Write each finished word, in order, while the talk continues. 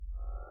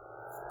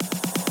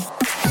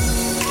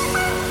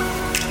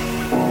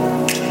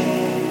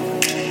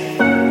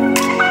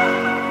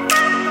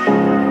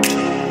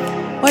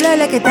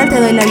Hola, ¿qué tal? Te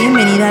doy la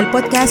bienvenida al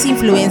podcast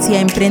Influencia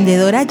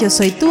Emprendedora. Yo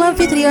soy tu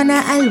anfitriona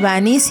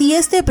Albanis y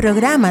este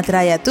programa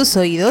trae a tus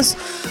oídos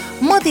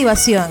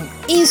motivación,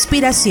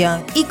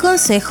 inspiración y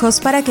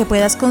consejos para que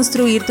puedas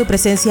construir tu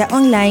presencia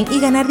online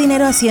y ganar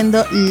dinero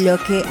haciendo lo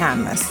que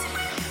amas.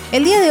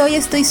 El día de hoy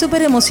estoy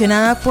súper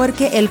emocionada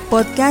porque el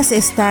podcast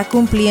está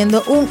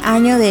cumpliendo un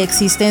año de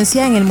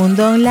existencia en el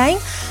mundo online,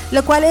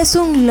 lo cual es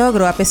un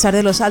logro a pesar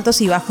de los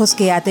altos y bajos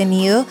que ha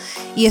tenido,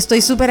 y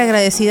estoy súper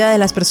agradecida de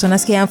las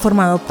personas que han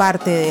formado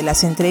parte de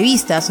las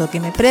entrevistas o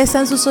que me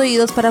prestan sus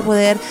oídos para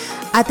poder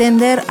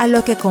atender a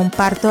lo que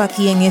comparto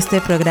aquí en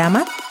este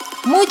programa.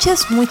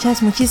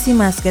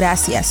 Muchísimas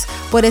gracias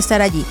por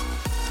estar allí.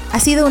 Ha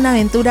sido una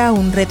aventura,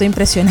 un reto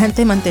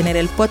impresionante mantener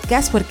el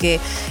podcast porque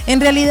en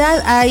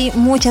realidad hay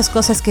muchas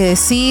cosas que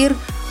decir,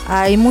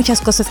 hay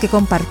muchas cosas que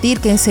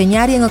compartir, que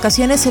enseñar, y en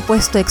ocasiones he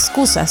puesto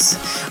excusas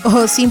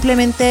o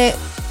simplemente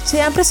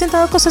se han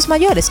presentado cosas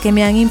mayores que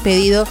me han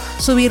impedido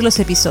subir los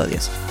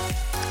episodios.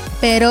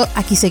 Pero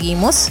aquí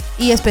seguimos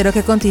y espero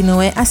que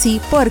continúe así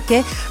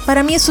porque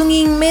para mí es un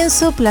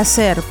inmenso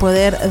placer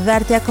poder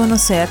darte a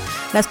conocer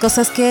las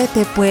cosas que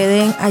te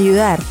pueden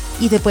ayudar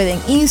y te pueden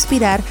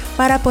inspirar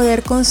para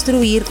poder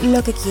construir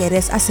lo que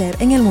quieres hacer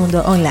en el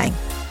mundo online.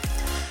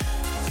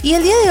 Y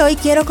el día de hoy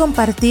quiero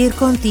compartir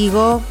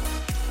contigo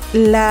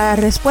la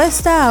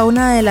respuesta a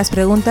una de las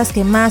preguntas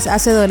que más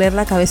hace doler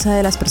la cabeza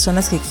de las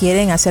personas que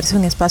quieren hacerse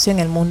un espacio en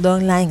el mundo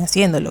online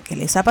haciendo lo que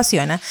les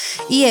apasiona,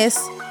 y es: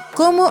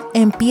 ¿cómo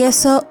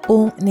empiezo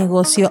un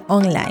negocio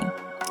online?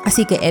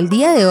 Así que el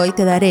día de hoy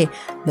te daré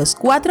los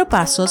 4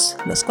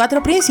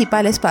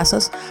 principales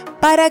pasos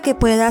para que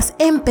puedas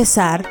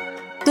empezar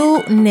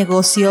tu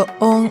negocio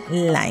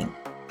online.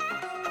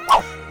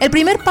 El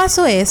primer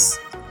paso es: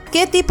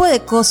 ¿qué tipo de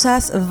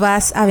cosas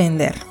vas a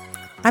vender?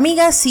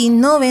 Amiga, si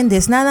no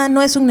vendes nada,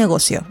 no es un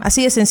negocio,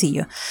 así de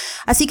sencillo.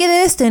 Así que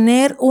debes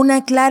tener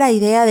una clara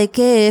idea de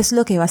qué es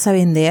lo que vas a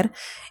vender,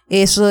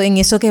 eso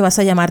que vas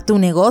a llamar tu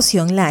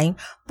negocio online,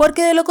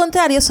 porque de lo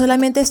contrario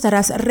solamente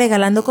estarás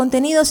regalando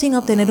contenido sin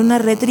obtener una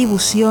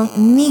retribución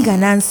ni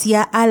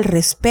ganancia al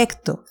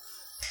respecto.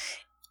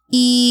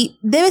 Y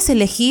debes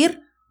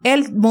elegir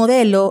el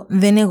modelo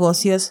de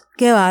negocios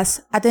que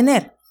vas a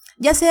tener,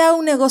 ya sea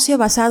un negocio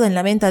basado en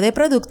la venta de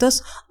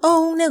productos o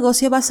un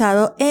negocio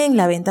basado en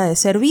la venta de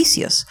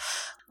servicios.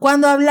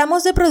 Cuando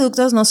hablamos de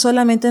productos, no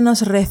solamente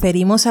nos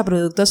referimos a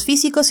productos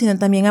físicos, sino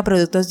también a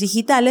productos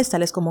digitales,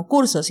 tales como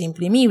cursos,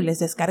 imprimibles,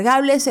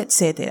 descargables,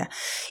 etc.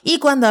 Y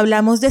cuando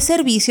hablamos de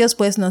servicios,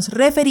 pues nos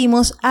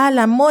referimos a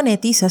la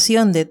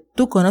monetización de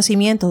tu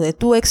conocimiento, de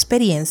tu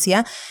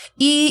experiencia,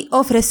 y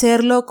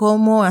ofrecerlo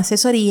como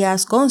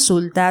asesorías,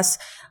 consultas,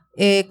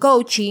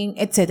 coaching,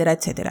 etcétera,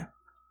 etcétera.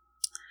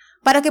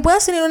 Para que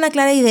puedas tener una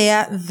clara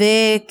idea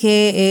de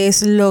qué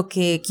es lo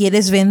que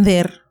quieres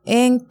vender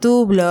en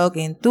tu blog,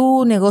 en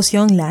tu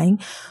negocio online,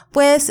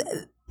 pues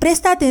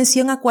presta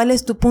atención a cuál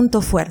es tu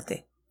punto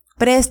fuerte.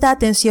 Presta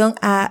atención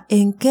a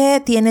en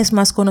qué tienes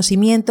más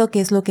conocimiento,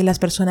 qué es lo que las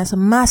personas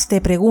más te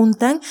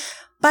preguntan,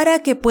 para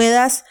que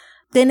puedas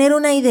tener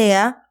una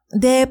idea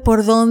de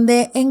por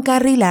dónde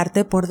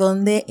encarrilarte, por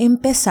dónde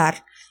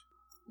empezar.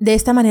 De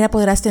esta manera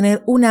podrás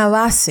tener una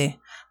base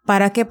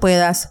para que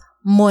puedas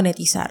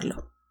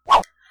monetizarlo.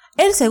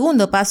 El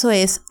segundo paso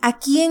es: ¿a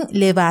quién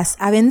le vas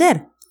a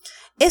vender?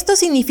 Esto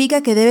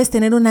significa que debes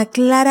tener una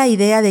clara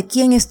idea de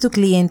quién es tu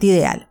cliente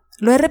ideal.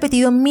 Lo he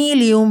repetido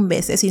 1001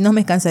 veces y no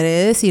me cansaré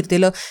de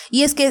decírtelo,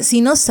 y es que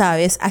si no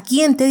sabes a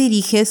quién te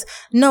diriges,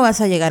 no vas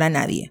a llegar a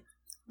nadie.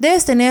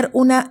 Debes tener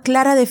una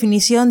clara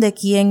definición de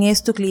quién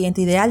es tu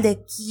cliente ideal,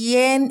 de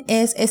quién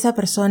es esa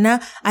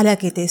persona a la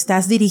que te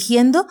estás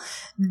dirigiendo,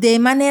 de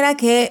manera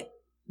que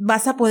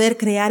vas a poder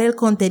crear el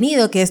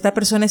contenido que esta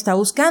persona está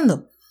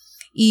buscando.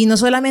 Y no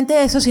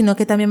solamente eso, sino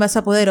que también vas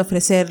a poder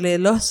ofrecerle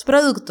los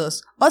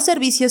productos o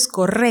servicios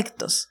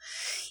correctos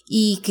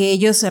y que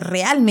ellos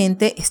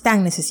realmente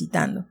están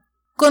necesitando.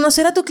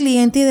 Conocer a tu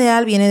cliente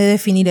ideal viene de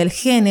definir el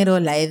género,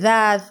 la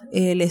edad,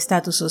 el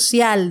estatus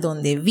social,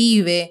 dónde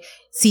vive,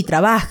 si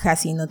trabaja,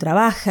 si no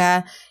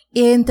trabaja,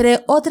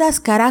 entre otras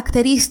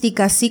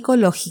características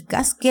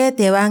psicológicas que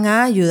te van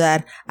a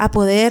ayudar a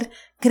poder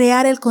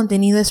crear el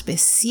contenido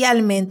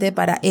especialmente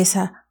para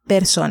esa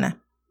persona.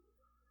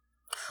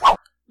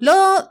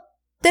 Lo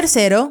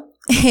tercero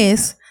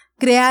es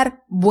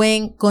crear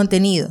buen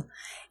contenido.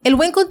 El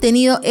buen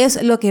contenido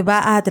es lo que va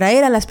a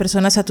atraer a las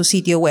personas a tu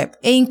sitio web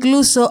e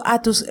incluso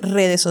a tus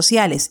redes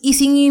sociales. Y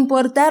sin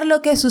importar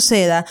lo que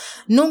suceda,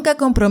 nunca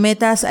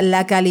comprometas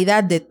la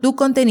calidad de tu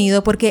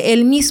contenido, porque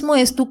el mismo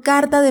es tu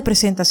carta de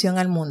presentación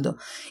al mundo.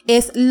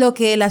 Es lo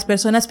que las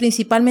personas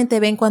principalmente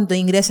ven cuando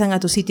ingresan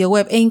a tu sitio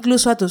web e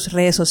incluso a tus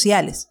redes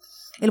sociales.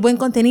 El buen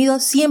contenido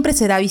siempre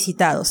será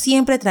visitado,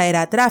 siempre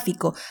traerá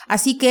tráfico,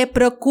 así que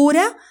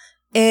procura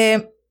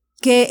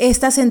que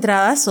estas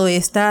entradas o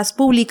estas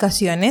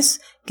publicaciones,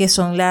 que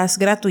son las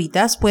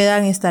gratuitas,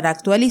 puedan estar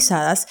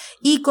actualizadas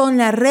y con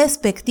la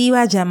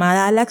respectiva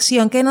llamada a la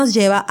acción, que nos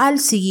lleva al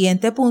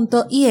siguiente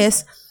punto, y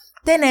es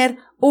tener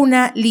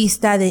una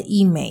lista de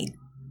email.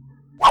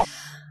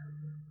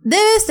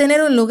 Debes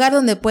tener un lugar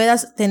donde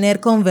puedas tener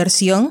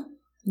conversión,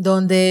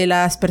 donde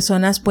las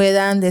personas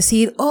puedan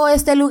decir, oh,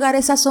 este lugar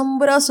es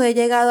asombroso, he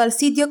llegado al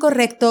sitio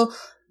correcto,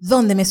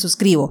 ¿dónde me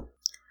suscribo?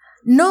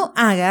 No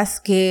hagas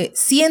que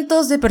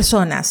cientos de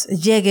personas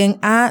lleguen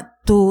a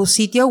tu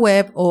sitio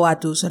web o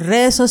a tus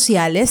redes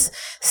sociales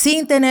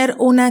sin tener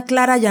una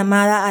clara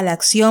llamada a la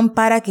acción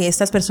para que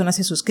estas personas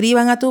se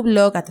suscriban a tu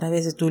blog a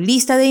través de tu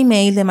lista de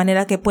email, de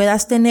manera que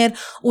puedas tener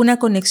una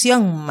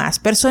conexión más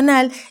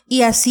personal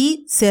y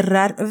así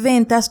cerrar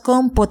ventas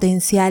con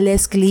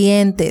potenciales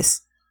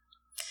clientes.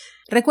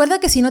 Recuerda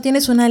que si no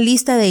tienes una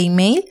lista de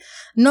email,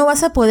 no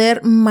vas a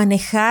poder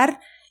manejar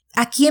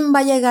a quién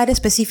va a llegar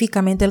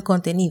específicamente el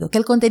contenido, que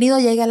el contenido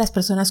llegue a las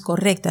personas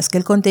correctas, que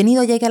el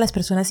contenido llegue a las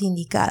personas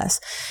indicadas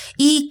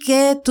y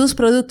que tus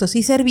productos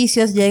y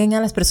servicios lleguen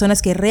a las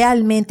personas que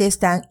realmente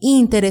están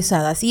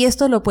interesadas. Y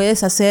esto lo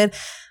puedes hacer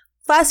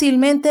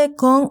fácilmente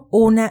con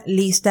una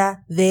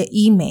lista de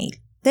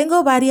email.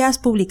 Tengo varias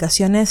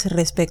publicaciones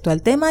respecto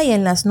al tema y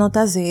en las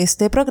notas de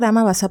este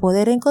programa vas a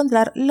poder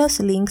encontrar los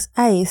links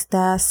a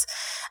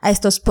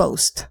estos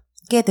posts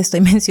que te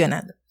estoy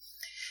mencionando.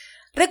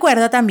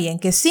 Recuerda también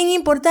que sin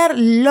importar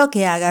lo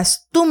que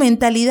hagas, tu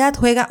mentalidad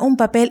juega un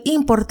papel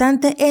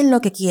importante en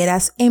lo que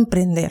quieras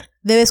emprender.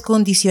 Debes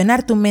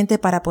condicionar tu mente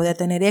para poder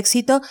tener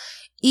éxito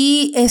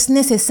y es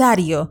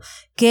necesario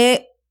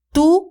que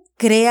tú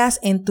creas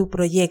en tu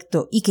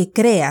proyecto y que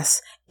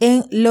creas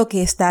en lo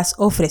que estás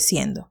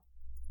ofreciendo.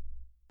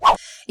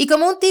 Y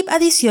como un tip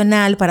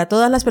adicional para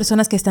todas las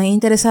personas que están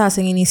interesadas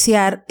en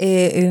iniciar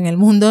en el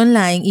mundo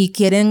online y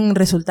quieren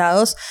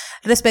resultados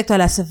respecto a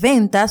las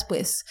ventas,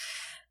 pues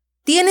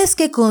tienes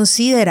que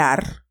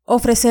considerar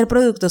ofrecer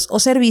productos o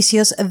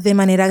servicios de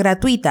manera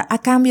gratuita a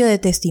cambio de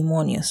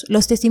testimonios.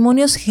 Los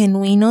testimonios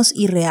genuinos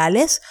y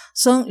reales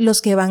son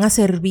los que van a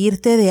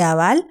servirte de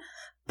aval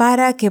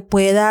para que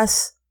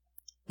puedas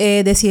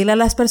decirle a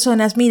las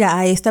personas, mira,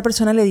 a esta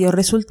persona le dio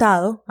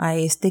resultado, a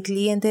este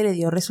cliente le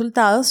dio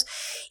resultados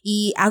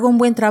y hago un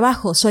buen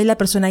trabajo, soy la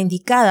persona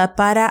indicada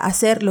para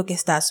hacer lo que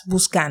estás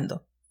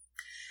buscando.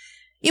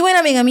 Y bueno,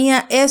 amiga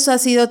mía, eso ha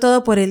sido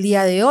todo por el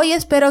día de hoy.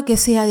 Espero que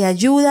sea de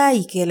ayuda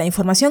y que la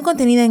información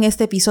contenida en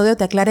este episodio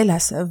te aclare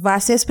las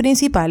bases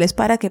principales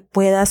para que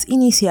puedas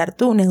iniciar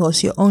tu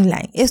negocio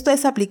online. Esto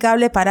es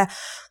aplicable para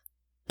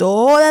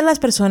todas las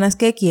personas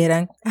que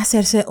quieran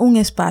hacerse un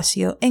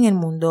espacio en el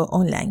mundo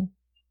online.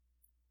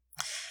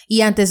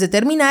 Y antes de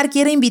terminar,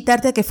 quiero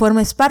invitarte a que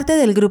formes parte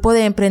del grupo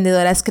de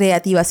emprendedoras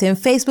creativas en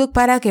Facebook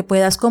para que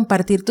puedas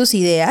compartir tus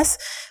ideas,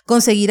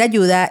 conseguir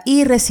ayuda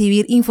y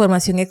recibir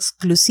información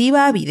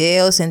exclusiva,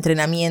 videos,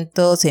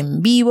 entrenamientos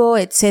en vivo,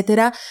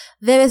 etc.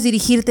 Debes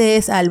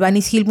dirigirte a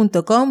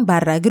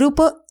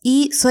albanisgil.com/grupo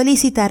y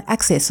solicitar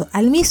acceso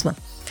al mismo.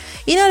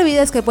 Y no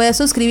olvides que puedes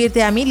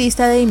suscribirte a mi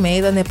lista de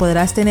email donde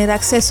podrás tener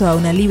acceso a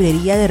una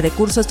librería de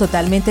recursos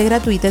totalmente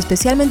gratuita,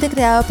 especialmente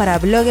creada para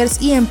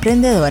bloggers y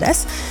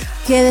emprendedoras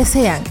que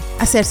desean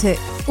hacerse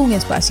un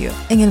espacio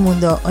en el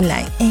mundo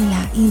online, en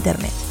la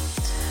internet.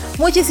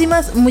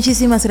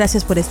 Muchísimas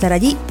gracias por estar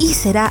allí y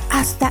será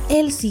hasta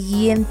el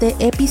siguiente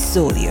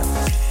episodio.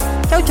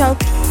 Chau, chau.